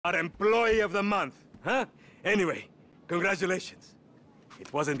Our Employee of the Month, huh? Anyway, congratulations.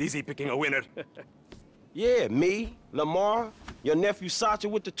 It wasn't easy picking a winner. Yeah, me, Lamar, your nephew Sacha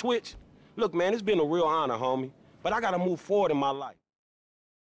with the Twitch. Look, man, it's been a real honor, homie. But I gotta move forward in my life.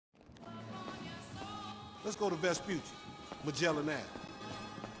 Let's go to Vespucci, Magellan Ave.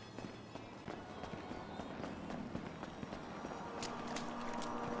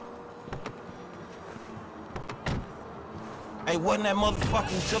 Hey, wasn't that motherfucker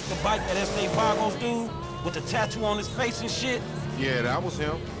who took the bike that S.A. Vargo's dude? With the tattoo on his face and shit? Yeah, that was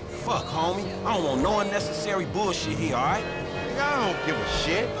him. Fuck, homie. I don't want no unnecessary bullshit here, all right? Nigga, I don't give a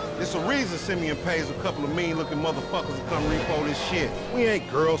shit. There's a reason Simeon pays a couple of mean-looking motherfuckers to come repo this shit. We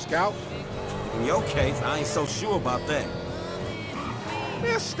ain't Girl Scouts. In your case, I ain't so sure about that.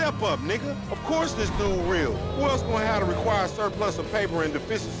 Man, step up, nigga. Of course this dude real. Who else gonna have the required surplus of paper and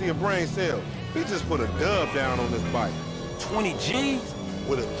deficiency of brain cells? He just put a dub down on this bike. 20 G's?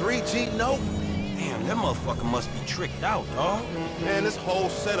 With a 3G note? Damn, that motherfucker must be tricked out, dawg. Man, this whole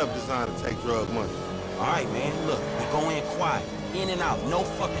setup designed to take drug money. All right, man, look, we go in quiet. In and out, no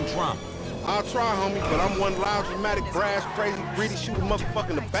fucking drama. I'll try, homie, but I'm one loud, dramatic, brash, crazy, greedy, shoot a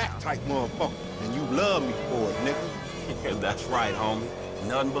motherfucker in the back type motherfucker. And you love me for it, nigga. That's right, homie.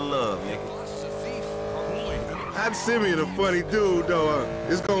 Nothing but love, nigga. I'd Simeon a funny dude, though.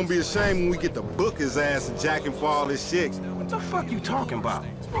 It's gonna be a shame when we get to book his ass and jack him for all this shit. What the fuck you talking about?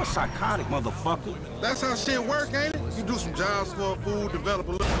 You're a psychotic motherfucker. That's how shit work, ain't it? You do some jobs for a fool, develop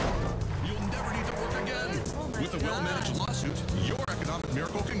a little... You'll never need to work again. With a well-managed lawsuit, your economic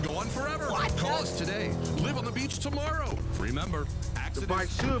miracle can go on forever. Call us today. Live on the beach tomorrow. Remember, The bike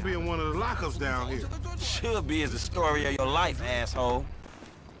should be in one of the lockups down here. Should be is the story of your life, asshole.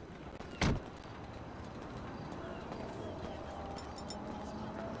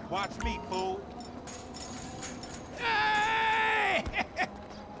 Watch me, fool. Hey!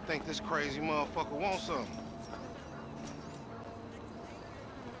 Think this crazy motherfucker wants something.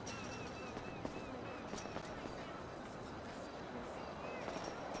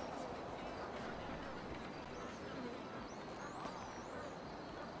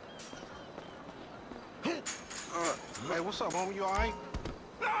 Hey, what's up, homie? You all right?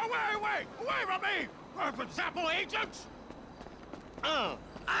 No, wait from me! For example, agents!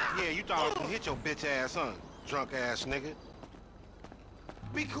 Yeah, you thought I was gonna hit your bitch ass, huh? Drunk ass nigga.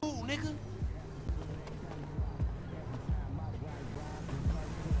 Be cool, nigga.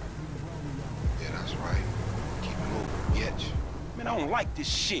 Yeah, that's right. Keep it moving, bitch. Man, I don't like this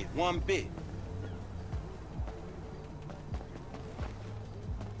shit one bit.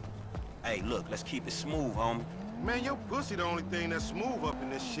 Hey, look, let's keep it smooth, homie. Man, your pussy the only thing that's smooth up in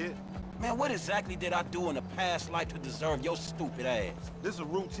this shit. Man, what exactly did I do in a past life to deserve your stupid ass? This a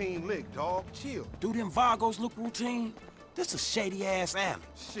routine lick, dog. Chill. Do them Vargos look routine? This a shady-ass alley.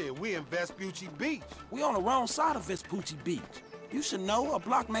 Shit, we in Vespucci Beach. We on the wrong side of Vespucci Beach. You should know a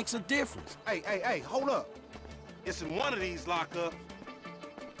block makes a difference. Hey, hold up. It's in one of these lockups.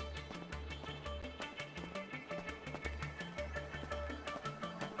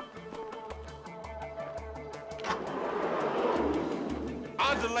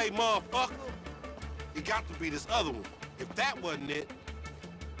 Delay, motherfucker. It got to be this other one. If that wasn't it...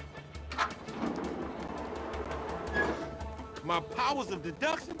 My powers of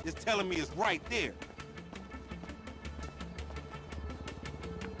deduction is telling me it's right there.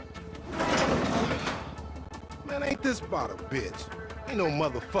 Man, ain't this about a bitch? Ain't no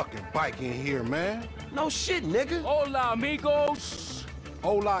motherfucking bike in here, man. No shit, nigga. Hola, amigos.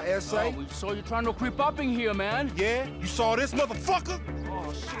 Hola, S.A. We saw you trying to creep up in here, man. Yeah? You saw this motherfucker?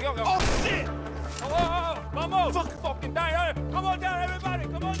 Oh, shit. Oh, shit! Vamos! Fucking down. Come on down, everybody.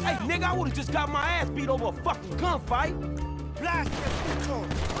 Come on down. Hey, nigga, I would've just got my ass beat over a fucking gunfight. Blast that shit on.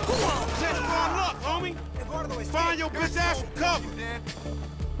 Come on, just run luck, homie. Find your bitch ass from cover.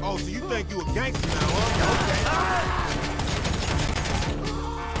 Oh, so you think you a gangster now, huh?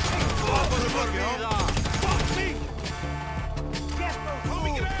 Fuck me!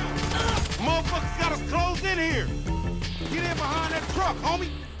 Homie, get out! Motherfuckers got us closed in here. Get in behind that truck, homie.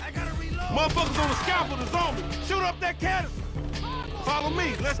 I gotta reload. Motherfuckers on the scaffolders on me. Shoot up that canister. Follow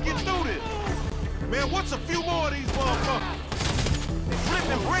me. Let's get through this. Man, what's a few more of these motherfuckers?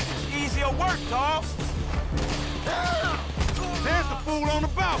 Flipping bricks is easier work, dawg. There's the fool on the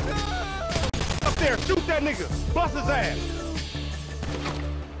balcony. Up there, shoot that nigga. Bust his ass.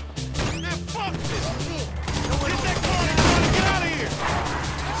 Man, fuck this. Get that car and try to get out of here.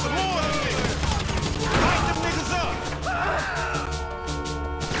 Some more of them niggas. Light them niggas up.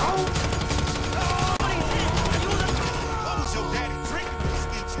 What was your daddy drinking when he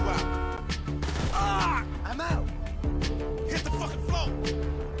skeet you out? I'm out. Hit the fucking floor.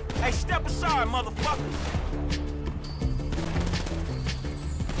 Hey, step aside, motherfucker.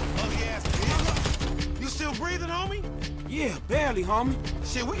 Ugly ass bitch. You still breathing, homie? Yeah, barely, homie.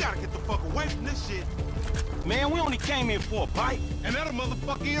 Shit, we gotta get the fuck away from this shit. Man, we only came here for a bite. And that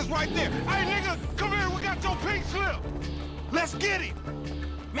motherfucker is right there. Hey, nigga, come here, we got your pink slip. Let's get him.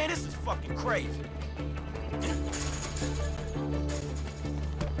 Man, this is fucking crazy.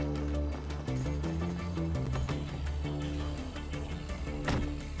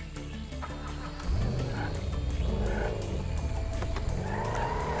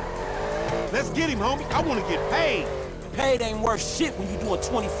 Let's get him, homie. I wanna get paid. Paid ain't worth shit when you do a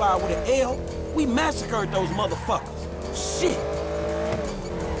 25 with an L. We massacred those motherfuckers. Shit.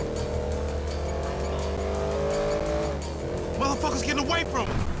 Motherfuckers getting away from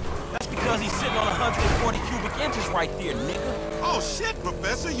him. That's because he's sitting on 140 cubic inches right there, nigga. Oh shit,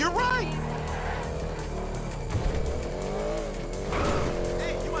 Professor, you're right.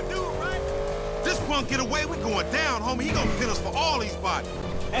 Hey, you my dude, right? This punk get away, we going down, homie. He gonna pin us for all these bodies.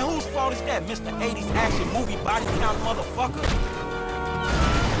 And whose fault is that, Mr. 80s action movie body count motherfucker?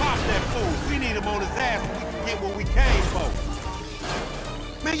 Pop that fool. We need him on his ass so we can get what we came for.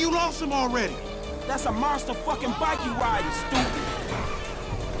 Man, you lost him already. That's a monster fucking bike you riding, stupid.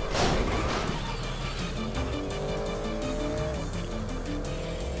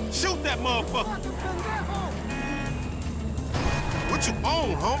 Shoot that motherfucker. What you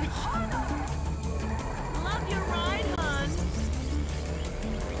on, homie? Love your ride, hon.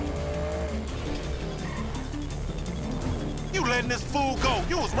 You letting this fool go.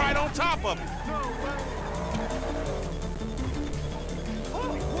 You was right on top of him.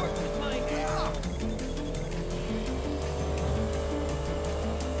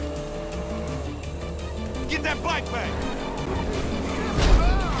 Get that bike back.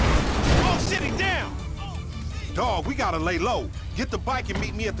 Oh, shit, he down. Dog, we gotta lay low. Get the bike and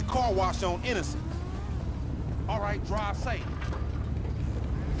meet me at the car wash on Innocent. All right, drive safe.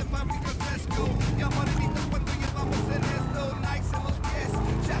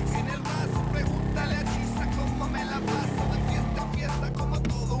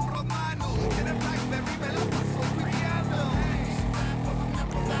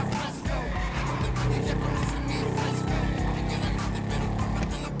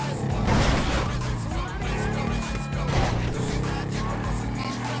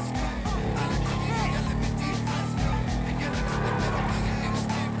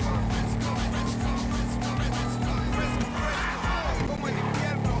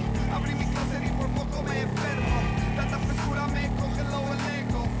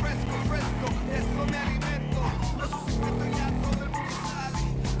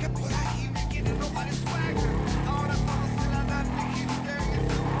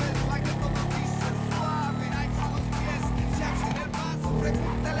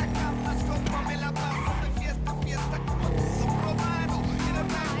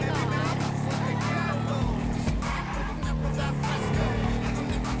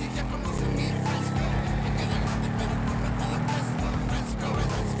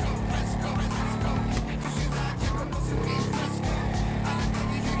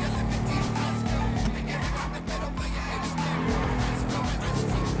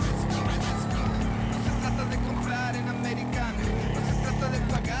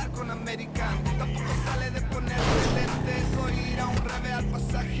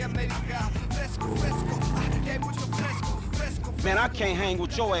 Man, I can't hang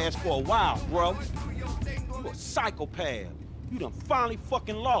with your ass for a while, bro. You a psychopath. You done finally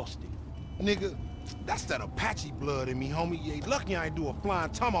fucking lost it. Nigga, that's that Apache blood in me, homie. You ain't lucky I ain't do a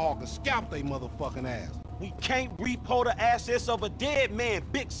flying tomahawk and scalp they motherfucking ass. We can't repo the assets of a dead man,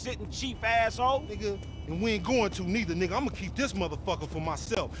 big sitting chief asshole. Nigga, and we ain't going to neither, nigga. I'm gonna keep this motherfucker for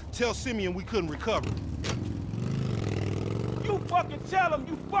myself. Tell Simeon we couldn't recover. You fucking tell him,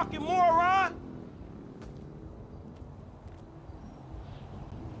 you fucking moron!